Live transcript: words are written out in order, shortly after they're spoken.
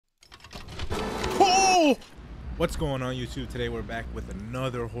What's going on YouTube? Today we're back with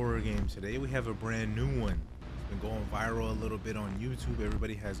another horror game. Today we have a brand new one. It's been going viral a little bit on YouTube.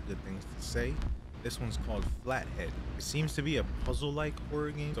 Everybody has good things to say. This one's called Flathead. It seems to be a puzzle-like horror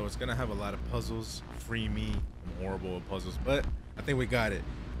game, so it's gonna have a lot of puzzles. Free me, I'm horrible at puzzles, but I think we got it.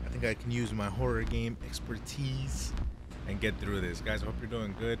 I think I can use my horror game expertise and get through this. Guys, I hope you're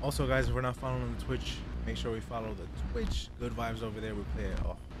doing good. Also guys, if we're not following the Twitch, make sure we follow the Twitch. Good vibes over there. We play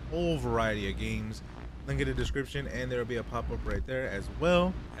a whole variety of games. Link in the description, and there will be a pop-up right there, as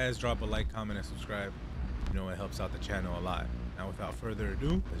well as drop a like, comment, and subscribe. You know, it helps out the channel a lot. Now without further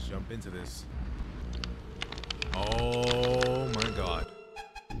ado, let's jump into this. Oh my god.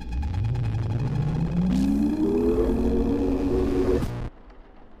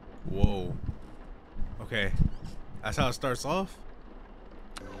 Whoa. Okay, that's how it starts off.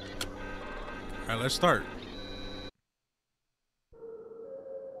 All right, let's start.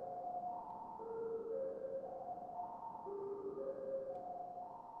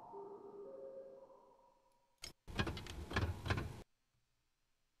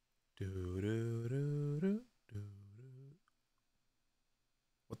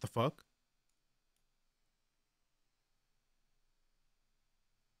 What the fuck?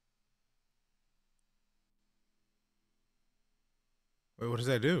 Wait, what does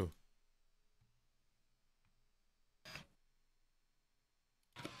that do?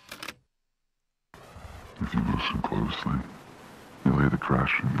 If you listen closely, you'll hear the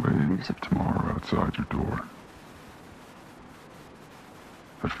crashing waves of tomorrow outside your door.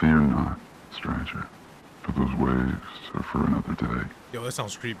 But fear not, stranger, for those waves are for another day. Yo, that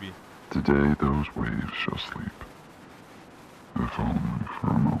sounds creepy. Today those waves shall sleep, if only for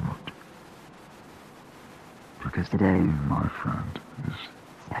a moment. Because today, my friend, is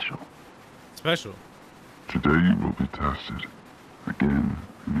special. Special? Today you will be tested, again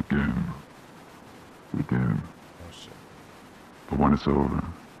and again and again. Oh shit. But when it's over,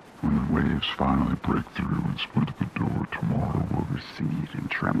 when the waves finally break through and split the door, tomorrow will recede and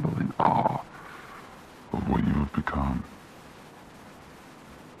tremble in awe of what you have become.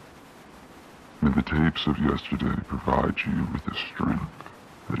 May the tapes of yesterday provide you with the strength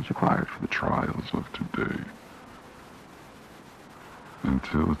that is required for the trials of today.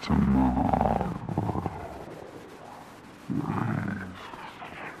 Until tomorrow.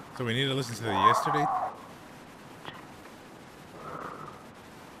 So we need to listen to the yesterday?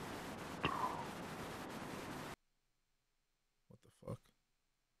 What the fuck?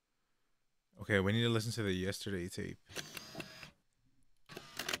 Okay, we need to listen to the yesterday tape.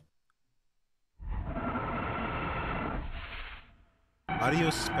 Audio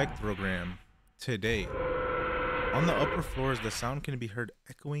spectrogram. Today. On the upper floors, the sound can be heard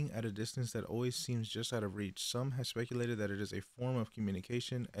echoing at a distance that always seems just out of reach. Some have speculated that it is a form of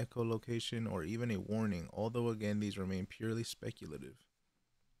communication, echolocation, or even a warning, although again, these remain purely speculative.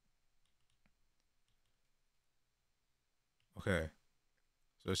 Okay.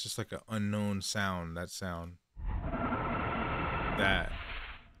 So it's just like an unknown sound, that sound. That.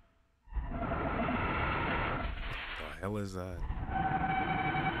 What the hell is that?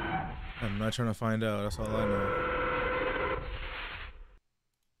 I'm not trying to find out, that's all I know.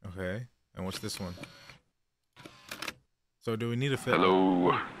 Okay, and what's this one? So do we need a fit?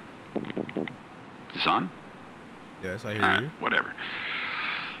 Hello. Is this on? Yes, I hear you. Whatever.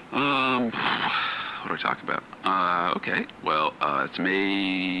 What do I talk about? Okay. Well, it's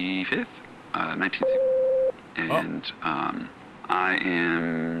May 5th, 19th. And, I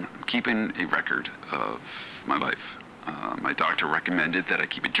am keeping a record of my life. My doctor recommended that I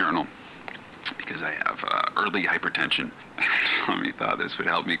keep a journal because I have early hypertension. He thought this would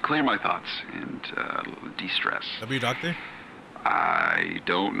help me clear my thoughts and de-stress. W doctor? I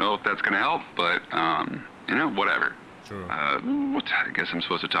don't know if that's going to help, but, you know, whatever. Sure. I guess I'm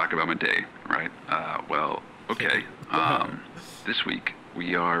supposed to talk about my day, right? Well, okay. This week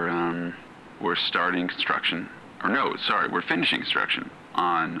we are, we're starting construction, or no, sorry, we're finishing construction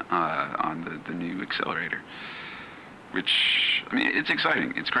on the new accelerator. Which, I mean, it's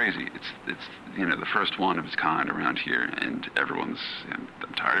exciting. It's crazy. It's you know, the first one of its kind around here, and I'm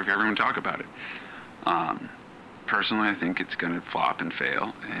tired of everyone talk about it. Personally, I think it's going to flop and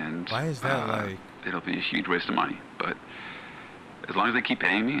fail, and why is that like? It'll be a huge waste of money. But as long as they keep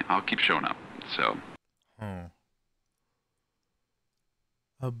paying me, I'll keep showing up. So.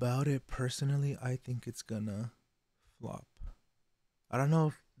 About it personally, I think it's gonna flop. I don't know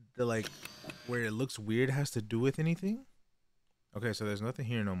if the like where it looks weird has to do with anything. Okay, so there's nothing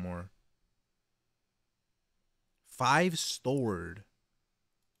here no more. 5 stored.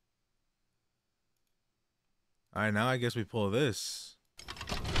 All right, now I guess we pull this.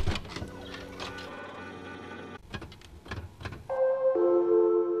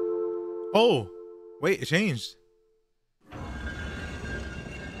 Oh, wait, it changed.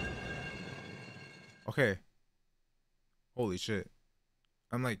 Okay. Holy shit.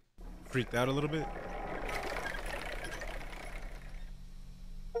 I'm like freaked out a little bit.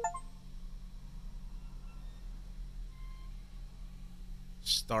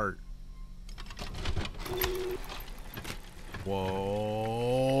 Start.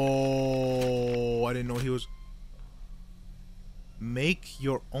 Whoa. I didn't know he was. Make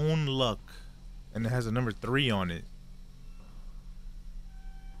your own luck. And it has a number 3 on it.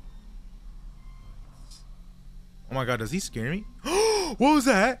 Oh my god, does he scare me? What was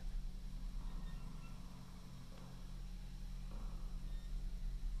that?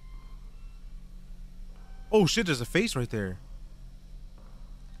 Oh shit, there's a face right there.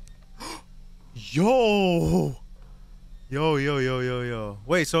 Yo! Yo.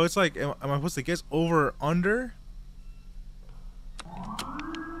 Wait, so it's like, am I supposed to guess over or under?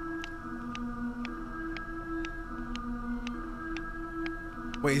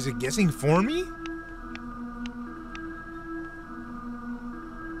 Wait, is it guessing for me?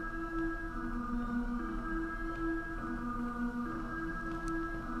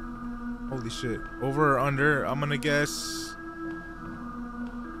 Holy shit. Over or under? I'm gonna guess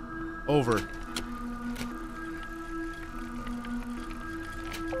over.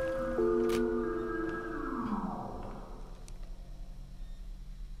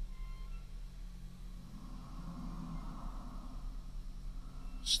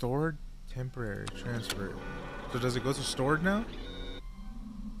 Stored, temporary, transferred. So does it go to stored now?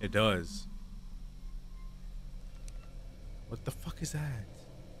 It does. What the fuck is that?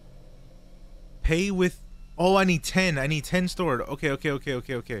 Pay with... Oh, I need 10. I need 10 stored. Okay.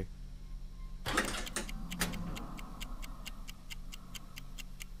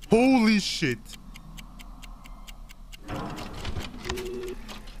 Holy shit.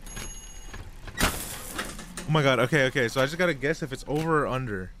 Oh my god, okay. So I just gotta guess if it's over or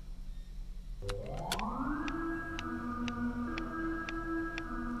under.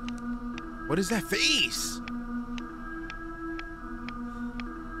 What is that face?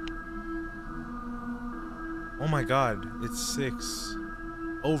 Oh my god, it's 6.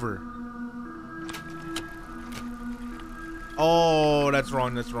 Over. Oh, that's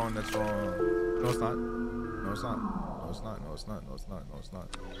wrong. No, it's not. No, it's not.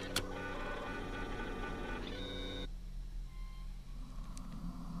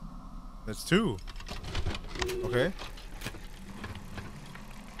 That's 2. Okay.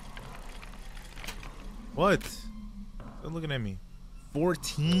 What? Stop looking at me.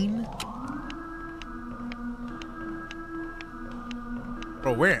 14?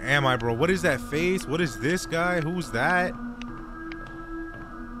 Bro, where am I, bro? What is that face? What is this guy? Who's that?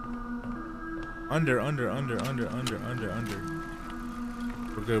 Under. We're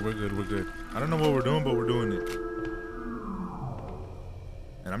good. I don't know what we're doing, but we're doing it.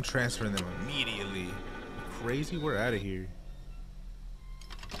 And I'm transferring them immediately. Crazy, we're out of here.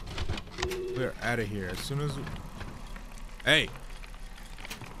 We're out of here as soon as. Hey,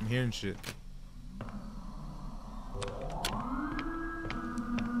 I'm hearing shit.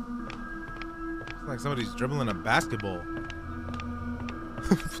 It's like somebody's dribbling a basketball.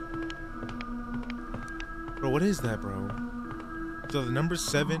 Bro, what is that, bro? So the number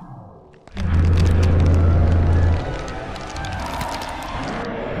 7.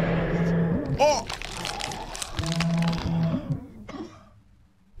 Oh!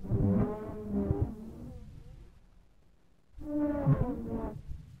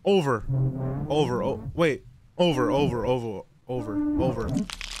 Over. Oh, wait. Over.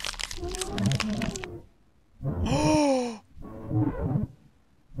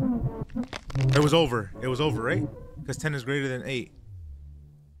 It was over, right? Because 10 is greater than 8.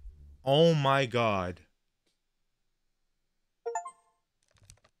 Oh my god.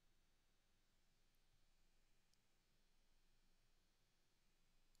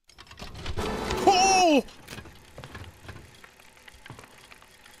 Oh!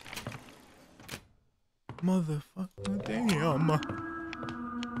 Motherfucker, damn.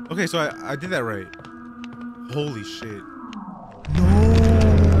 Okay, so I did that right. Holy shit. No!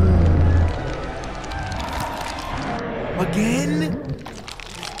 Again?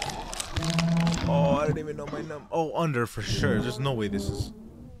 Oh, I didn't even know my number. Oh, under for sure. There's no way this is.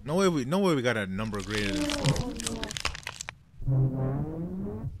 No way we got a number greater than 4.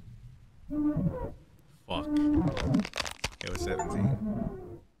 Fuck. It was 17.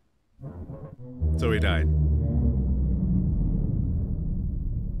 So he died.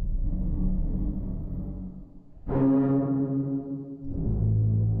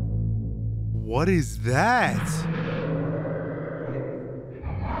 What is that?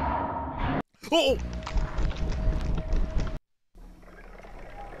 Oh!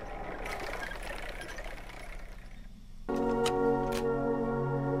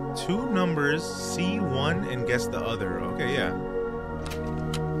 Two numbers, see one and guess the other. Okay, yeah.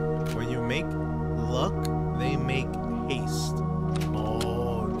 When you make luck, they make haste.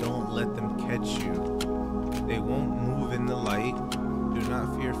 Oh, don't let them catch you. They won't move in the light. Do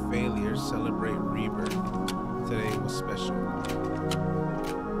not fear failure. Celebrate rebirth. Today was special.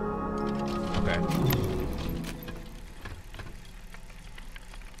 Okay.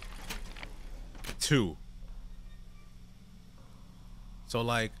 Two. So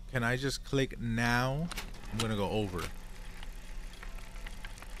like, can I just click now? I'm gonna go over.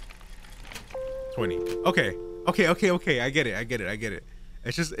 20. Okay. Okay. I get it.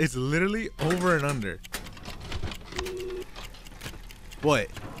 It's just, it's literally over and under. What?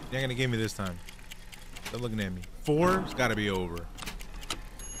 You're gonna give me this time. Stop looking at me. 4's gotta be over.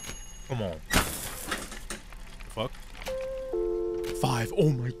 Come on. Fuck. 5. Oh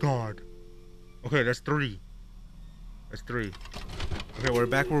my god. Okay, that's 3. That's 3. Okay, we're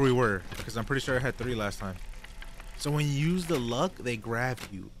back where we were, because I'm pretty sure I had 3 last time. So when you use the luck, they grab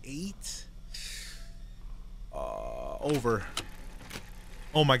you. 8? Over.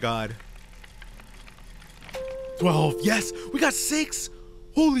 Oh my god. 12. Yes, we got 6.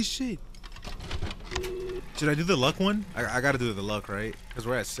 Holy shit. Should I do the luck one? I gotta do the luck, right? Because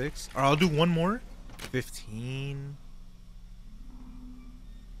we're at 6. Or I'll do one more. 15.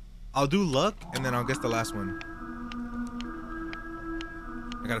 I'll do luck, and then I'll guess the last one.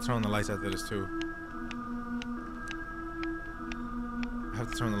 I gotta turn on the lights after this too. I have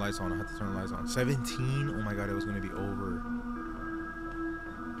to turn the lights on. 17. Oh my god, it was gonna be over.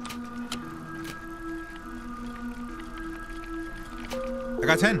 I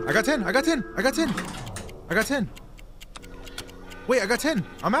got 10. I got 10. Wait, I got 10.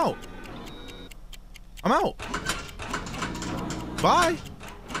 I'm out. Bye.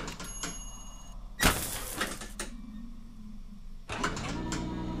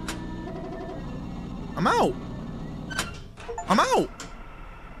 I'm out.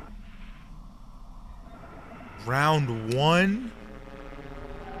 Round 1.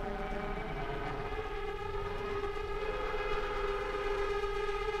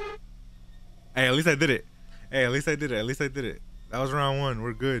 Hey, at least I did it. That was round 1.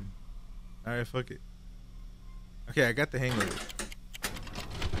 We're good. All right, fuck it. Okay, I got the hang of it.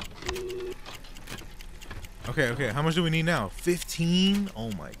 Okay. How much do we need now? 15?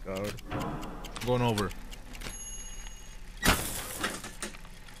 Oh my god. I'm going over.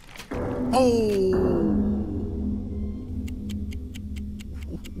 Oh!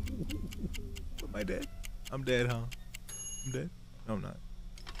 Am I dead? I'm dead, huh? I'm dead? No, I'm not.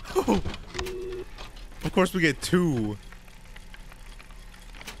 Oh! Of course we get 2.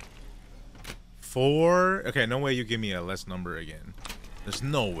 4. Okay, no way you give me a less number again. There's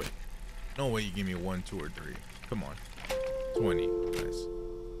no way. No way you give me 1, 2, or 3. Come on. 20. Nice.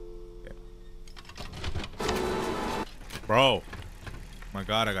 Okay. Bro. My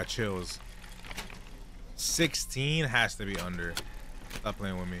god, I got chills. 16 has to be under. Stop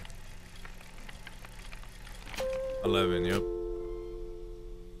playing with me. 11, yep.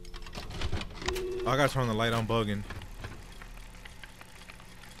 Oh, I gotta turn on the light. I'm bugging.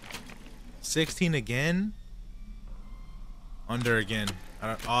 16 again. Under again.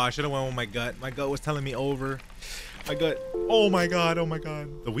 I should have went with my gut. My gut was telling me over. My gut. Oh my god.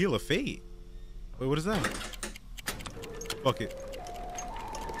 The Wheel of Fate. Wait, what is that? Fuck it.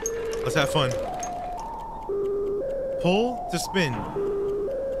 Let's have fun. Pull to spin.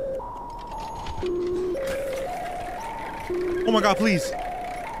 Oh my god, please.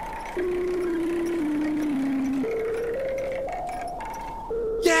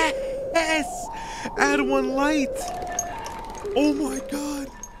 Yes! Add 1 light. Oh my god.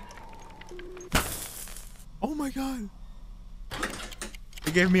 Oh my god.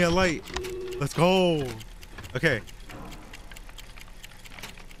 It gave me a light. Let's go. Okay.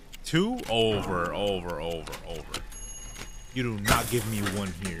 2? Over. You do not give me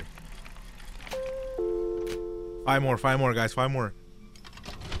 1 here. 5 more, guys. 5 more.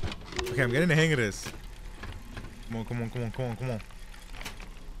 Okay, I'm getting the hang of this. Come on.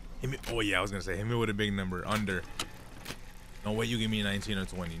 Hit me. Oh yeah, I was gonna say hit me with a big number. Under. No way you give me 19 or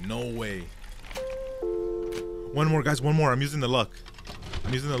 20. No way. 1 more, guys. 1 more. I'm using the luck.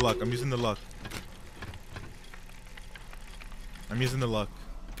 I'm using the luck.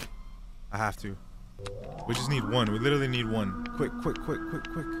 I have to. We just need 1. We literally need 1. Quick.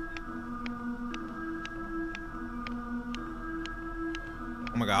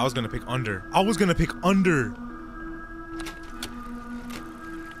 Oh my god, I was gonna pick under.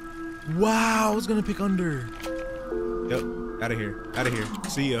 Wow, I was gonna pick under. Yep, out of here, out of here.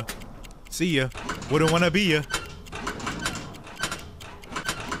 See ya, see ya. Wouldn't wanna be ya.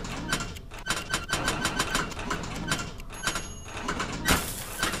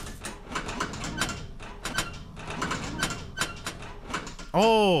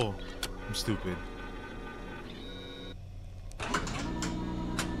 Oh, I'm stupid.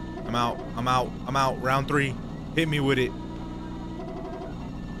 I'm out. I'm out. I'm out. Round 3. Hit me with it.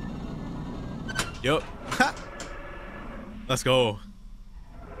 Yup. Let's go.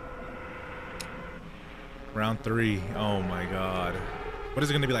 Round 3. Oh my god. What is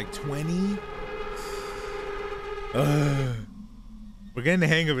it gonna be, like 20? We're getting the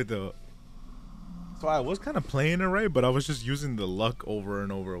hang of it though. So I was kind of playing it right, but I was just using the luck over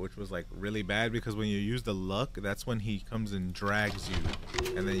and over, which was like really bad because when you use the luck, that's when he comes and drags you,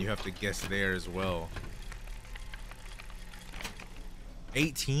 and then you have to guess there as well.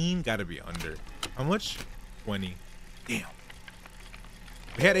 18 gotta be under. How much? 20. Damn.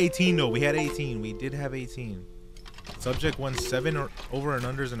 We had 18 though. We had 18. We did have 18. Subject won 7 or over and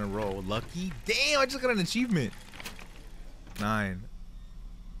unders in a row. Lucky. Damn, I just got an achievement. 9.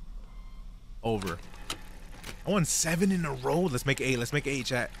 Over. I won 7 in a row. Let's make 8. Let's make 8,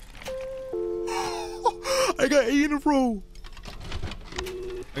 chat. I got 8 in a row.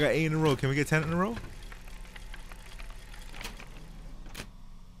 I got 8 in a row. Can we get 10 in a row?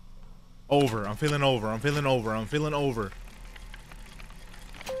 Over. I'm feeling over. I'm feeling over. I'm feeling over.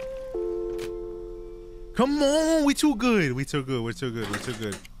 Come on. We too good. We too good. We're too good. We're too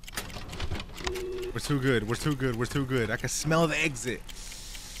good. We're too good. We're too good. We're too good. I can smell the exit.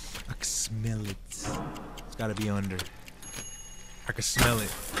 I can smell it. It's gotta be under. I can smell it.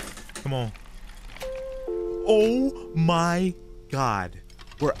 Come on. Oh my god.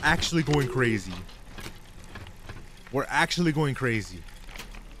 We're actually going crazy. We're actually going crazy.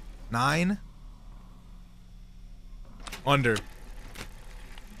 9. Under.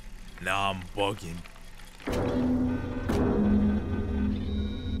 Nah, I'm bugging.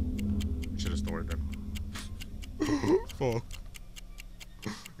 Should have stored them. Fuck.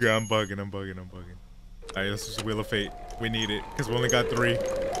 Yeah, I'm bugging. Alright, let's just Wheel of Fate. We need it, because we only got 3.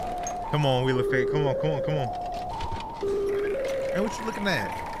 Come on, Wheel of Fate. Come on. Hey, what you looking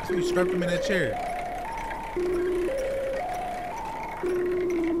at? So you strapped him in that chair.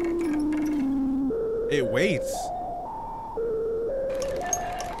 It waits.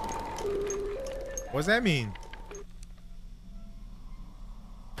 What's that mean?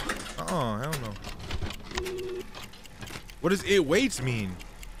 Oh, hell no. What does it waits mean?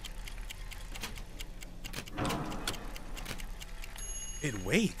 It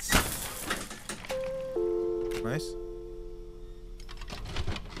waits. Nice.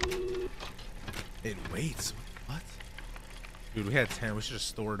 It waits. What? Dude, we had 10. We should have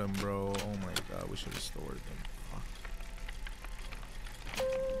stored them, bro. Oh my god, we should have stored them. Fuck.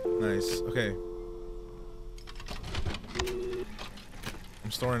 Nice. Okay.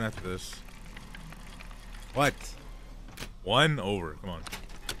 I'm storing after this. What? 1 over. Come on.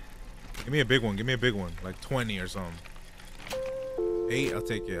 Give me a big one. Give me a big one. Like 20 or something. 8. I'll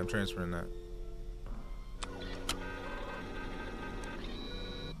take it. I'm transferring that.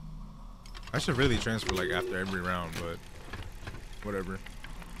 I should really transfer like after every round, but whatever.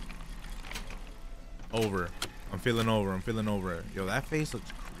 Over. I'm feeling over. I'm feeling over. Yo, that face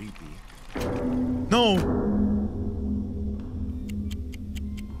looks creepy. No!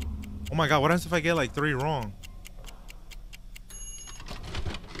 Oh my god, what happens if I get like 3 wrong?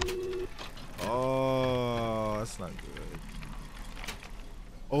 Oh, that's not good.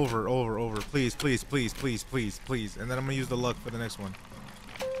 Over. Please. And then I'm gonna use the luck for the next one.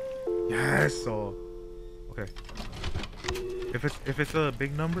 Yes. Oh. Okay. If it's a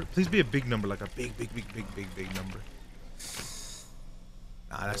big number, please be a big number, like a big number.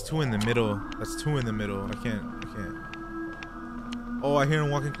 Nah, that's 2 in the middle. That's 2 in the middle. I can't. Oh, I hear him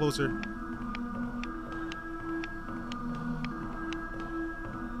walking closer.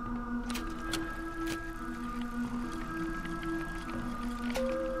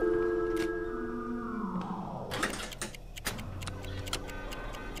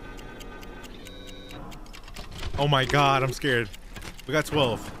 Oh my god, I'm scared. We got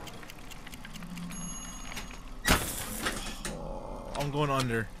 12. Oh, I'm going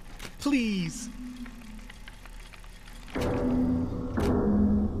under. Please.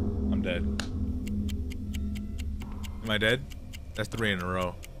 I'm dead. Am I dead? That's 3 in a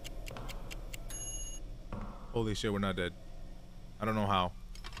row. Holy shit, we're not dead. I don't know how.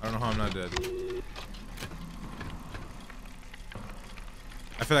 I don't know how I'm not dead.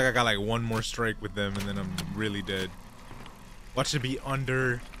 I feel like I got like 1 more strike with them and then I'm really dead. Watch it be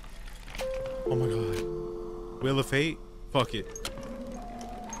under. Oh my god. Wheel of Fate? Fuck it.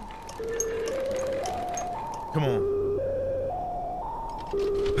 Come on.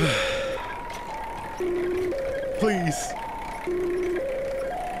 Please.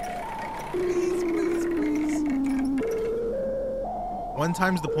 Please, please, please. 1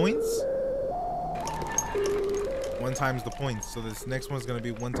 times the points? 1 times the points. So this next one's gonna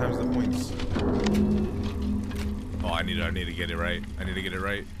be 1 times the points. Oh, I need to get it right. I need to get it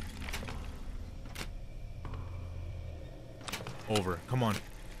right. Over. Come on.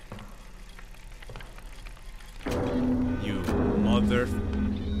 You mother.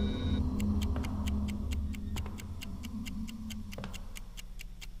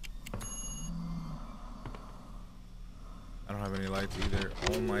 I don't have any lights either.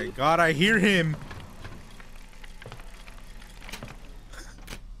 Oh my god, I hear him.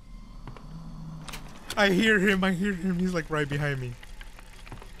 I hear him. I hear him. He's like right behind me.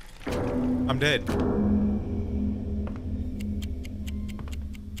 I'm dead.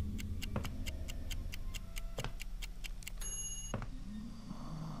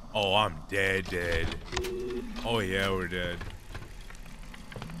 Oh, I'm dead. Oh yeah, we're dead.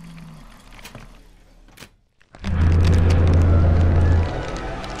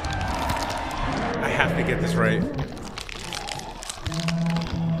 I have to get this right.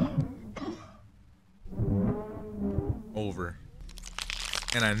 Over.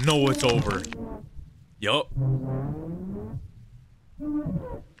 And I know it's over. Yup.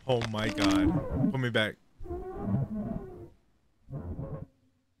 Oh my god. Put me back.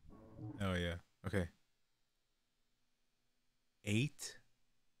 Oh yeah. Okay. 8.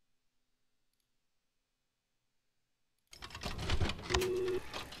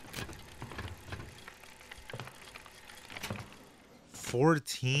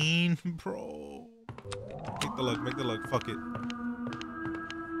 $14, bro. Make the luck. Make the luck. Fuck it.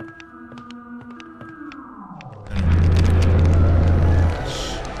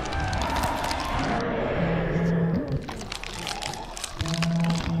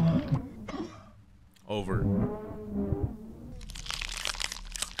 Over.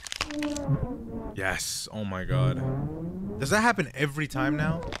 Yes. Oh my god. Does that happen every time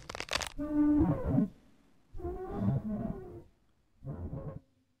now?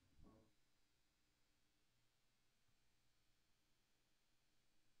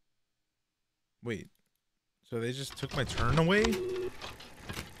 Wait. So they just took my turn away?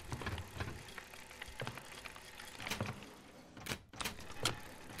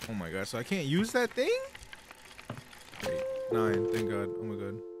 Oh my god, so I can't use that thing? 8, 9, thank god. Oh my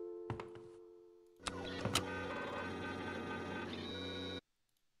god.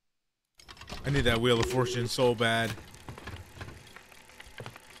 I need that Wheel of Fortune so bad.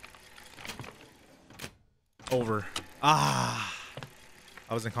 Over. Ah!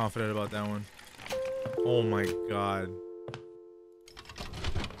 I wasn't confident about that one. Oh my god.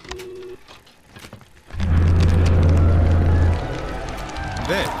 I'm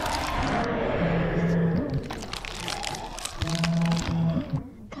dead.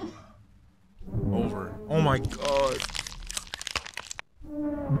 Over. Oh my god.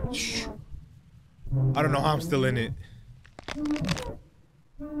 I don't know how I'm still in it.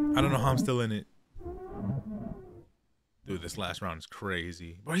 I don't know how I'm still in it. Dude, this last round is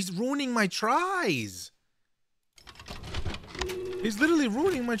crazy. Bro, he's ruining my tries. He's literally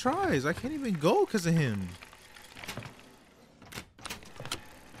ruining my tries. I can't even go because of him.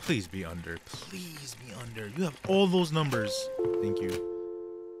 Please be under. Please be under. You have all those numbers. Thank you.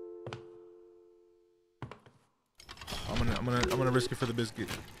 I'm gonna risk it for the biscuit.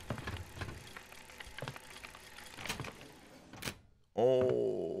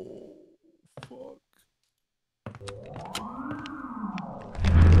 Oh, fuck.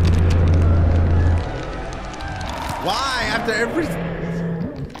 Why? After every...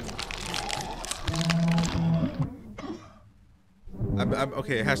 I'm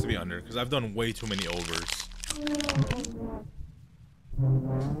okay, it has to be under, because I've done way too many overs.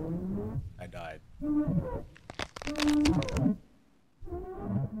 I died.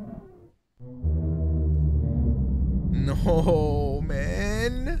 No,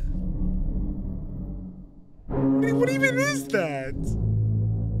 man. What even is that?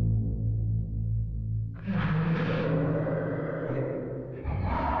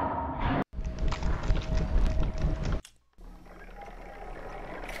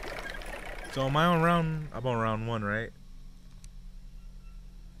 So am I on round? I'm on round 1, right?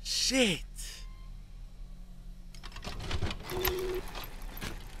 Shit.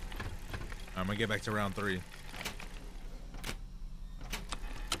 I'm gonna get back to round 3.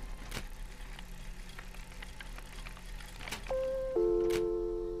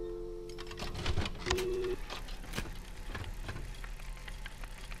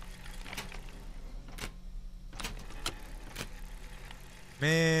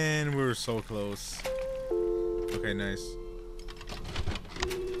 Man, we were so close. Okay, nice.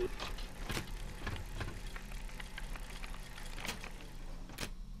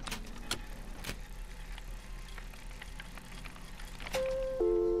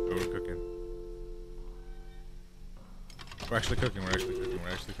 Oh, we're cooking. We're actually cooking. We're actually cooking. We're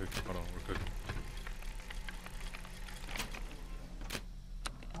actually cooking. Hold on, we're cooking.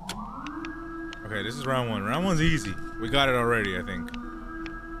 Okay, this is round one. Round one's easy. We got it already, I think.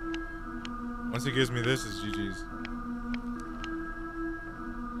 Once he gives me this, it's GG's.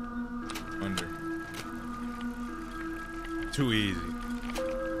 Under. Too easy.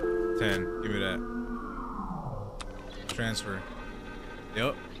 10. Give me that. Transfer.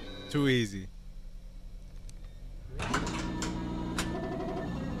 Yep. Too easy.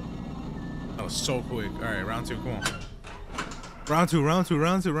 That was so quick. Alright, round two. Come on. Round two, round two,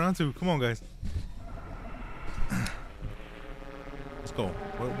 round two, round two. Come on, guys. Let's go.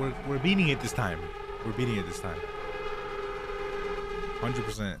 We're beating it this time. We're beating it this time.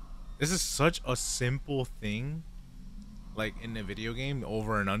 100%. This is such a simple thing, like in the video game,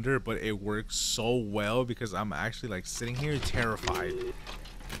 over and under, but it works so well because I'm actually like sitting here terrified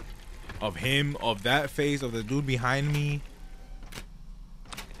of him, of that face, of the dude behind me.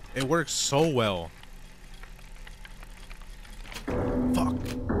 It works so well. Fuck.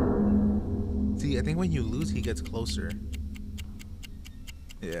 See, I think when you lose, he gets closer.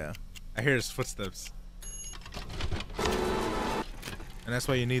 Yeah. I hear his footsteps. And that's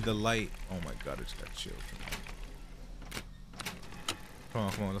why you need the light. Oh my god, I just got chilled. Come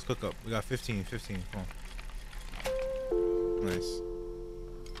on, come on, let's cook up. We got 15, come on. Nice.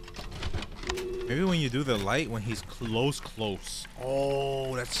 Maybe when you do the light, when he's close.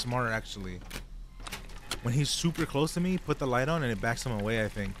 Oh, that's smart actually. When he's super close to me, put the light on and it backs him away, I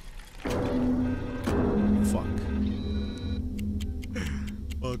think. Fuck.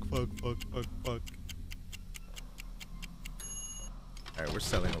 Fuck. Alright, we're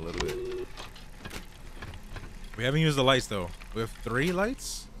selling a little bit. We haven't used the lights though. We have 3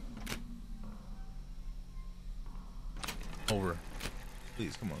 lights? Over.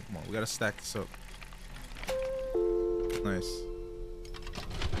 Please, come on. We gotta stack this up. Nice.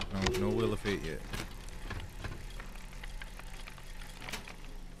 No Wheel of Fate yet.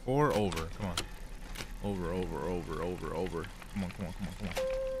 4 over. Come on. Over. Come on.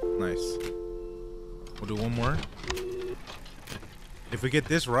 Nice. We'll do one more. If we get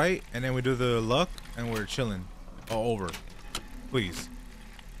this right, and then we do the luck, and we're chilling. Oh, over. Please.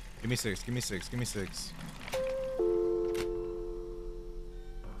 Give me 6.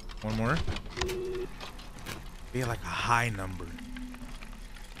 One more. Be like a high number.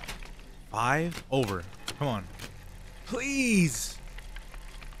 5 over. Come on. Please.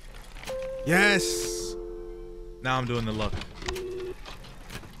 Yes. Now I'm doing the luck.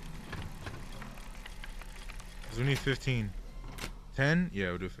 Cause we need 15. 10? Yeah,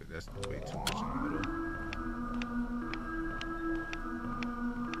 we'll do it. That's way too much in the middle.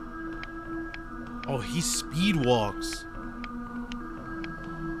 Oh, he speed walks.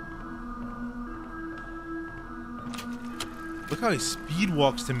 Look how he speed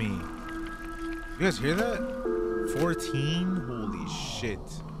walks to me. You guys hear that? 14? Holy shit.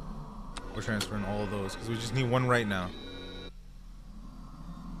 We're transferring all of those because we just need one right now.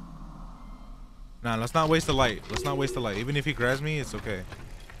 Nah, let's not waste the light. Even if he grabs me, it's okay.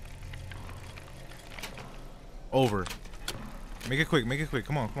 Over. Make it quick.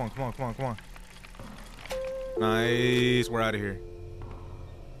 Come on. Nice. We're out of here.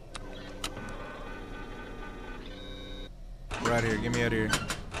 Get me out of here.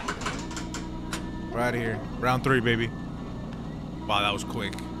 We're out of here. Round 3, baby. Wow, that was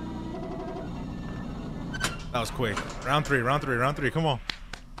quick. Round 3. Come on.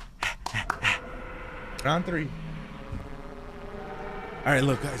 Round 3. All right,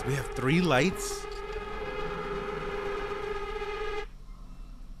 look, guys. We have 3 lights.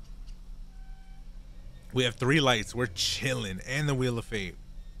 We're chilling. And the Wheel of Fate.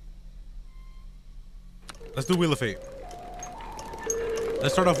 Let's do Wheel of Fate.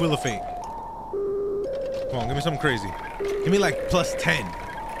 Let's start off Wheel of Fate. Come on, give me something crazy. Give me like plus 10.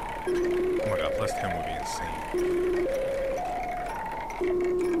 Oh my god, plus 10 would be insane.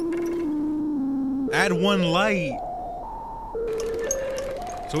 Add 1 light.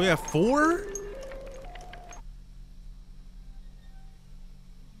 So we have 4?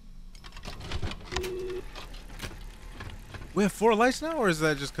 We have 4 lights now, or is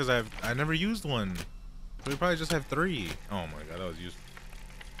that just because I never used one? So we probably just have 3. Oh my god, that was useful.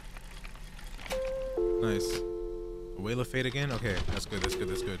 Nice. A Wheel of Fate again? Okay, that's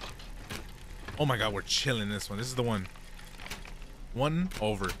good. Oh my god, we're chilling this one. This is the one. One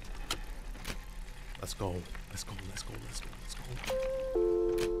over. Let's go. Let's go. Let's go. Let's go. Let's go.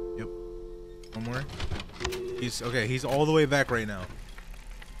 Yep. One more. He's okay. He's all the way back right now.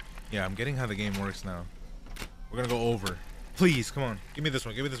 Yeah, I'm getting how the game works now. We're gonna go over. Please, come on. Give me this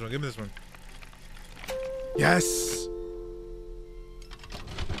one. Give me this one. Give me this one. Yes.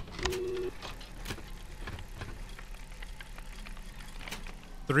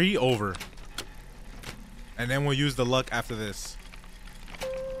 Three over. And then we'll use the luck after this.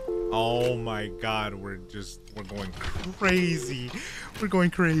 Oh my God, we're going crazy. We're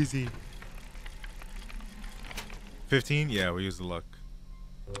going crazy. 15? Yeah, we use the luck.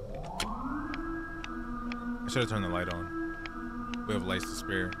 I should have turned the light on. We have lights to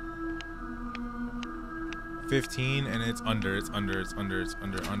spare. 15 and it's under, it's under, it's under, it's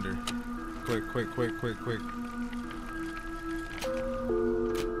under, under. Quick, quick, quick, quick, quick.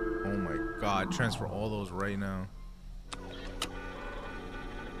 Oh my God, transfer all those right now.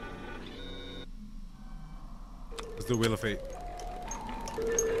 Let's do Wheel of Fate.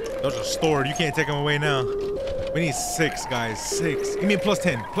 Those are stored. You can't take them away now. We need 6, guys. 6. Give me a plus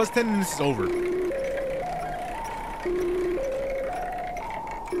 10. Plus 10 and this is over.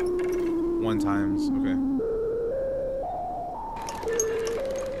 One times. Okay.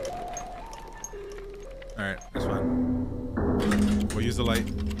 Alright, that's fine. We'll use the light.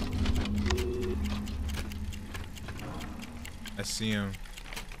 I see him.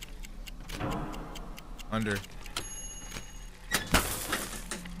 Under.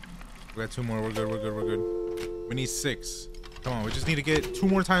 We got 2 more. We're good. We're good. We're good. We need 6. Come on. We just need to get 2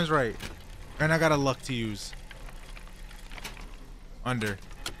 more times right. And I got a luck to use. Under.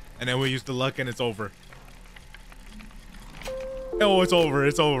 And then we use the luck and it's over. Oh, it's over.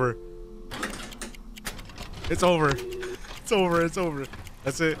 It's over. It's over. It's over. It's over.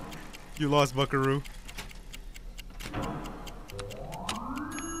 That's it. You lost, Buckaroo.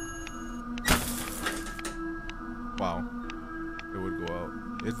 Wow. It would go out.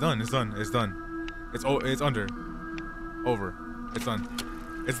 It's done. It's done. It's done. It's under. Over. It's done.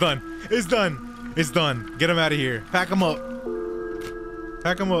 It's done. It's done. It's done. Get him out of here. Pack him up.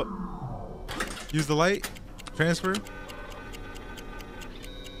 Pack him up. Use the light. Transfer.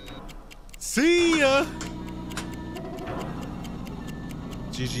 See ya.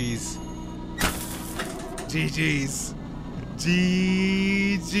 GG's. GG's.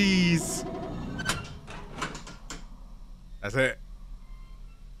 GG's. That's it.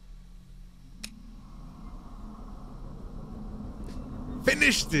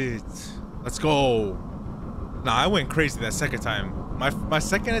 Finished it. Let's go. Nah, I went crazy that second time. My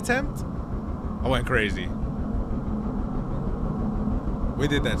second attempt, I went crazy. We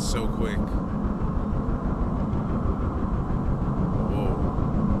did that so quick. Whoa.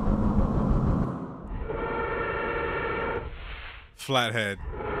 Flathead.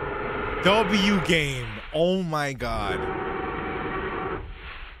 W game. Oh my God.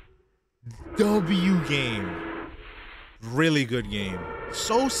 W game. Really good game.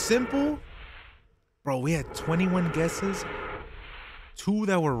 So simple. Bro, we had 21 guesses. 2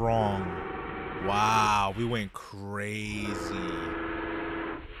 that were wrong. Wow, we went crazy.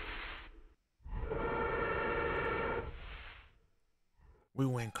 We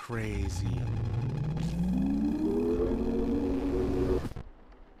went crazy.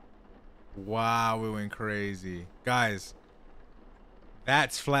 Wow, we went crazy. Guys,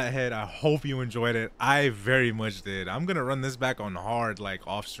 that's Flathead. I hope you enjoyed it. I very much did. I'm gonna run this back on hard, like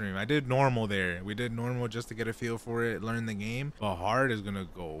off stream. I did normal there. We did normal just to get a feel for it, learn the game. But hard is gonna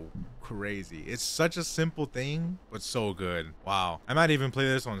go crazy. It's such a simple thing, but so good. Wow. I might even play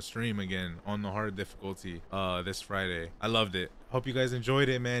this on stream again on the hard difficulty this Friday. I loved it. Hope you guys enjoyed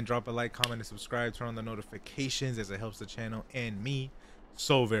it, man. Drop a like, comment, and subscribe. Turn on the notifications as it helps the channel and me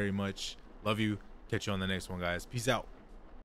so very much. Love you. Catch you on the next one, guys. Peace out.